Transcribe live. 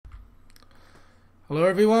Hello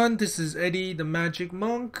everyone, this is Eddie the Magic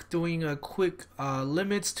Monk doing a quick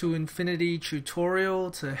limits to infinity tutorial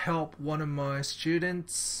to help one of my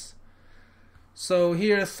students. So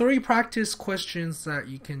here are three practice questions that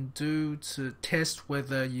you can do to test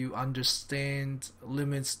whether you understand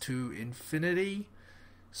limits to infinity.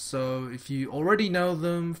 So if you already know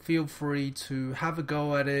them, feel free to have a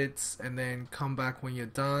go at it and then come back when you're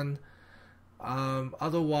done.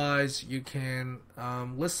 Otherwise, you can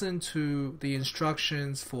listen to the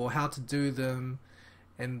instructions for how to do them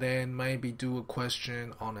and then maybe do a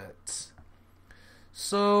question on it.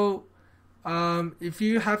 So, if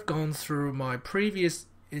you have gone through my previous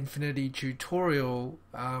infinity tutorial,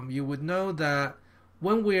 you would know that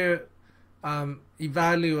when we're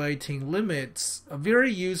evaluating limits, a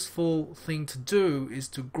very useful thing to do is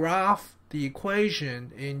to graph the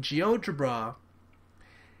equation in Geogebra.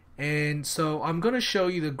 And so I'm going to show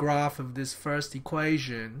you the graph of this first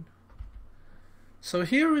equation. So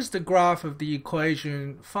here is the graph of the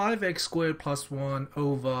equation 5x squared plus 1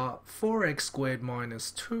 over 4x squared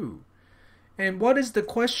minus 2. And what is the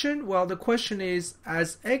question? Well, the question is,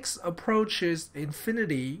 as x approaches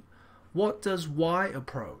infinity, what does y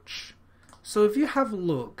approach? So if you have a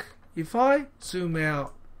look, if I zoom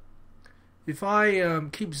out, if I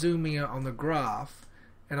keep zooming out on the graph,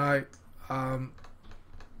 and I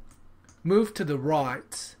move to the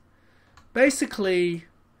right, basically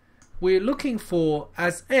we're looking for,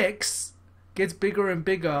 as x gets bigger and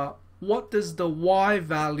bigger, what does the y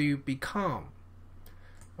value become?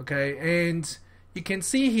 Okay, and you can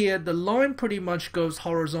see here the line pretty much goes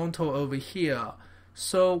horizontal over here,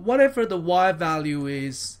 so whatever the y value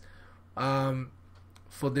is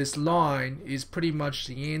for this line is pretty much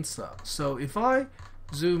the answer. So if I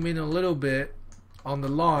zoom in a little bit on the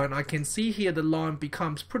line, I can see here the line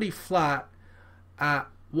becomes pretty flat at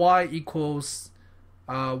y equals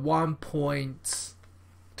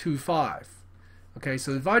 1.25. Okay,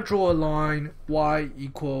 so if I draw a line y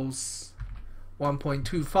equals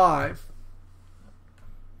 1.25,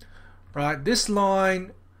 right, this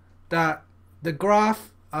line that the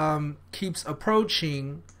graph keeps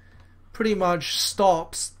approaching pretty much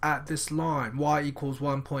stops at this line y equals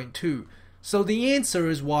 1.2. So the answer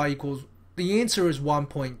is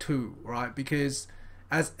 1.2, right? Because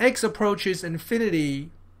as x approaches infinity,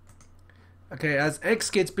 okay, as x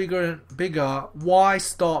gets bigger and bigger, y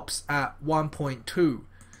stops at 1.2.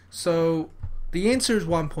 So the answer is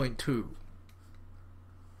 1.2.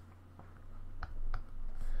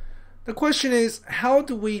 The question is, how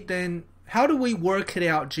do we work it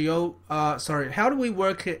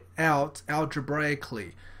out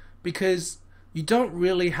algebraically? Because you don't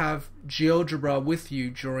really have GeoGebra with you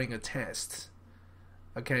during a test.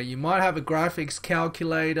 Okay, you might have a graphics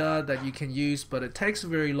calculator that you can use, but it takes a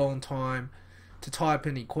very long time to type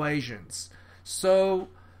in equations. So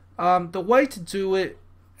the way to do it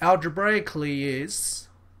algebraically is,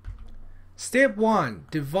 step 1,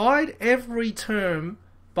 divide every term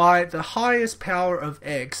by the highest power of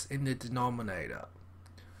x in the denominator.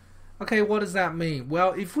 Okay, what does that mean?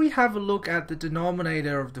 Well, if we have a look at the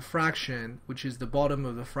denominator of the fraction, which is the bottom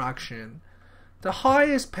of the fraction, the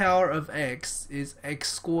highest power of x is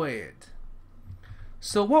x squared.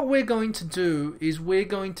 So what we're going to do is we're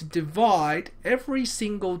going to divide every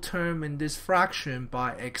single term in this fraction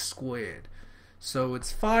by x squared. So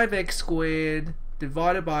it's 5x squared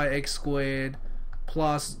divided by x squared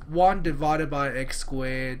plus 1 divided by x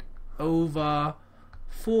squared over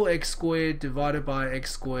 4x squared divided by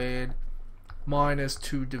x squared minus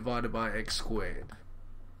 2 divided by x squared.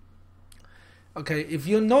 Okay, if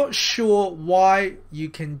you're not sure why you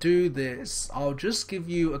can do this, I'll just give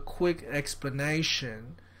you a quick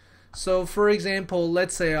explanation. So for example,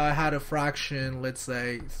 let's say I had a fraction, let's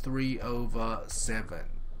say 3 over 7.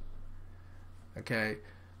 Okay,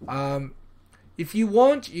 if you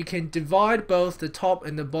want, you can divide both the top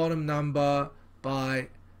and the bottom number by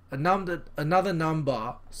another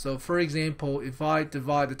number. So for example, if I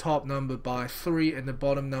divide the top number by 3 and the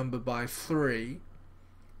bottom number by 3,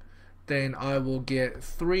 then I will get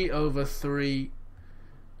 3 over 3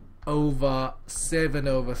 over 7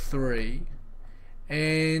 over 3,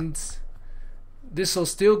 and this will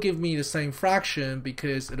still give me the same fraction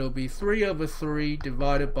because it'll be 3 over 3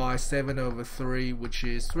 divided by 7 over 3, which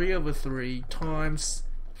is 3 over 3 times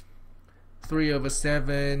 3 over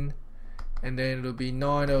 7, and then it'll be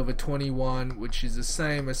 9 over 21, which is the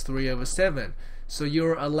same as 3 over 7. So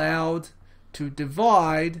you're allowed to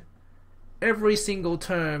divide every single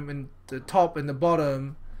term in the top and the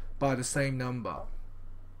bottom by the same number.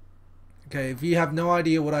 Okay, if you have no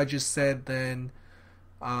idea what I just said, then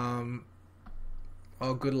good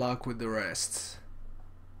luck with the rest.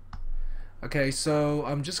 Okay, so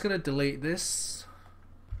I'm just gonna delete this.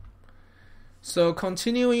 So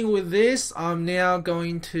continuing with this, I'm now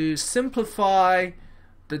going to simplify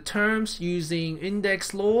the terms using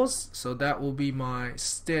index laws. So that will be my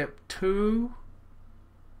step 2.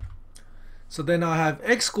 So then I have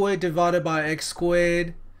x squared divided by x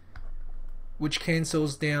squared, which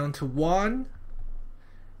cancels down to 1.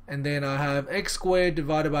 And then I have x squared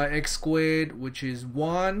divided by x squared, which is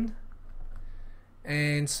 1.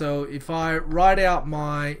 And so if I write out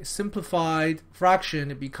my simplified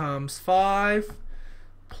fraction, it becomes 5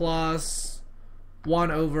 plus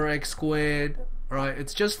 1 over x squared. Right,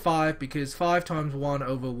 it's just 5 because 5 times 1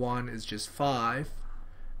 over 1 is just 5,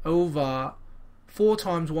 over 4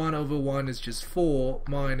 times 1 over 1 is just 4,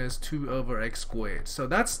 minus 2 over x squared. So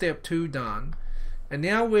that's step 2 done. And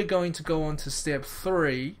now we're going to go on to step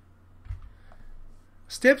 3.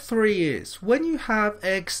 Step 3 is, when you have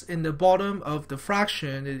x in the bottom of the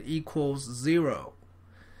fraction, it equals 0.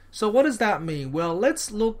 So what does that mean? Well,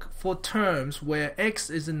 let's look for terms where x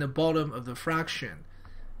is in the bottom of the fraction.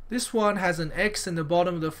 This one has an x in the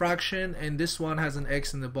bottom of the fraction, and this one has an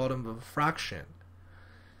x in the bottom of a fraction.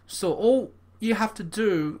 So all you have to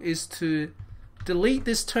do is to delete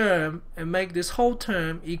this term and make this whole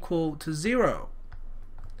term equal to 0.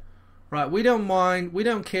 Right, we don't mind, we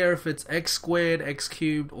don't care if it's x squared, x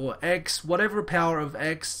cubed, or x, whatever power of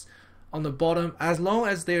x on the bottom, as long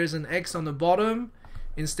as there's an x on the bottom.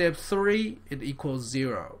 In step 3, it equals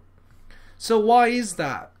 0. So why is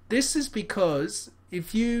that? This is because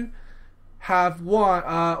if you have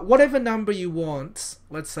whatever number you want,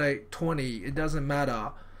 let's say 20, it doesn't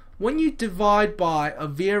matter. When you divide by a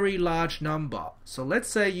very large number, so let's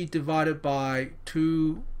say you divide it by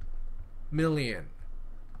 2 million,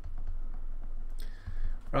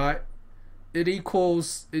 right?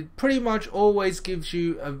 It pretty much always gives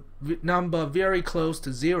you a number very close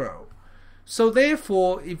to 0. So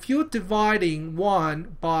therefore, if you're dividing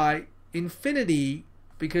 1 by infinity,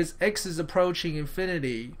 because x is approaching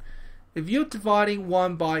infinity, if you're dividing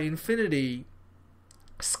 1 by infinity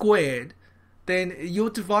squared, then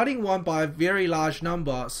you're dividing 1 by a very large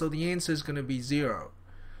number, so the answer is going to be 0.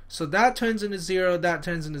 So that turns into 0, that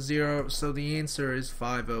turns into 0, so the answer is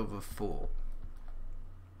 5 over 4.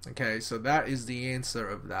 Okay, so that is the answer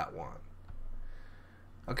of that one.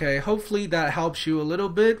 Okay, hopefully that helps you a little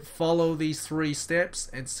bit. Follow these 3 steps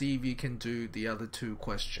and see if you can do the other 2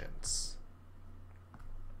 questions.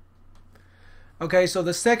 Okay, so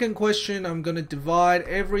the second question, I'm going to divide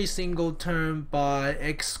every single term by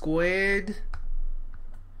x squared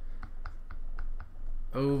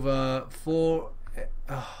over 4,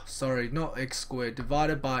 sorry, not x squared,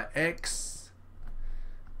 divided by x,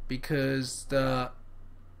 because the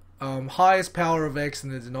highest power of x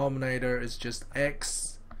in the denominator is just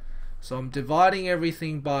x. So I'm dividing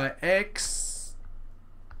everything by x.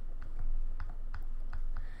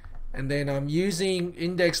 And then I'm using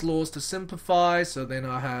index laws to simplify, so then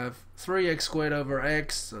I have 3x squared over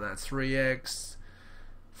x, so that's 3x,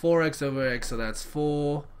 4x over x, so that's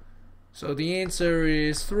 4. So the answer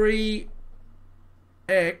is 3x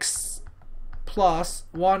plus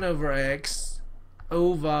 1 over x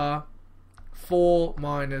over 4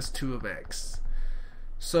 minus 2 of x.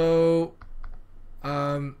 So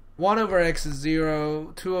 1 over x is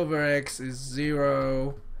 0, 2 over x is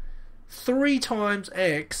 0. 3 times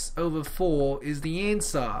x over 4 is the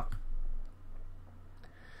answer.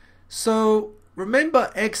 So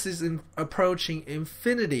remember, x is approaching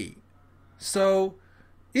infinity. So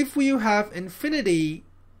if you have infinity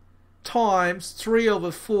times 3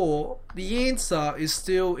 over 4, the answer is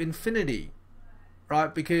still infinity,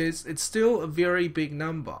 right? Because it's still a very big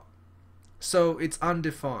number. So it's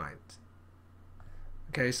undefined.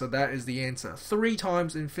 Okay, so that is the answer. 3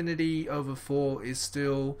 times infinity over 4 is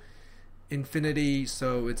still infinity,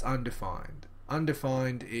 so it's undefined.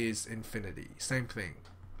 Undefined is infinity. Same thing.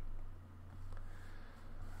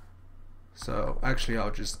 So actually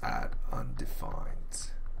I'll just add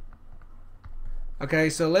undefined. Okay,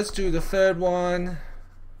 so let's do the third one.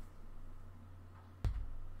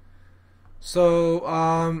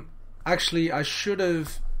 So actually I should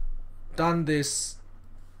have done this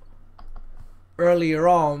earlier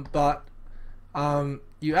on, but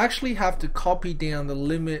you actually have to copy down the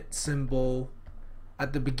limit symbol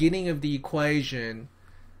at the beginning of the equation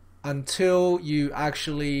until you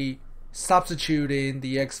actually substitute in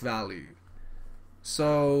the x value.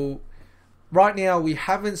 So right now we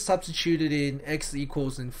haven't substituted in x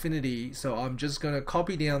equals infinity, so I'm just going to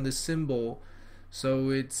copy down this symbol.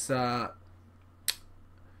 So it's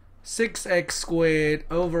 6x squared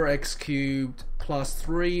over x cubed plus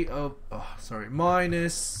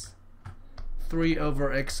minus 3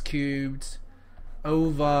 over x cubed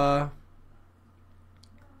over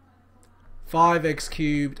 5x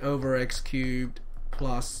cubed over x cubed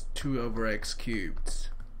plus 2 over x cubed.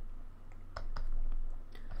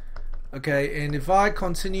 Okay, and if I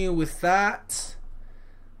continue with that,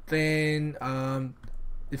 then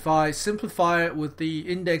if I simplify it with the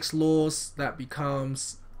index laws, that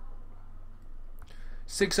becomes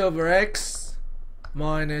 6 over x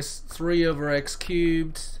minus 3 over x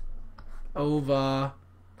cubed over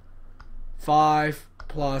 5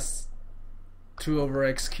 plus 2 over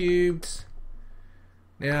x cubed.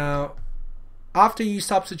 Now, after you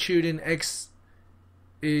substitute in x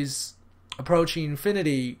is approaching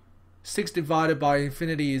infinity, 6 divided by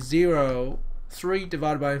infinity is 0, 3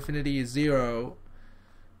 divided by infinity is 0,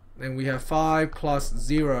 and we have 5 plus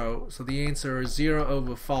 0, so the answer is 0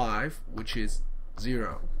 over 5, which is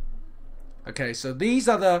 0. Okay, so these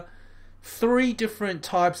are the 3 different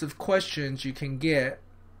types of questions you can get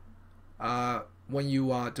when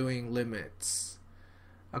you are doing limits.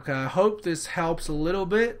 Okay, I hope this helps a little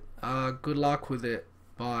bit. Good luck with it.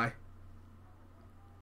 Bye.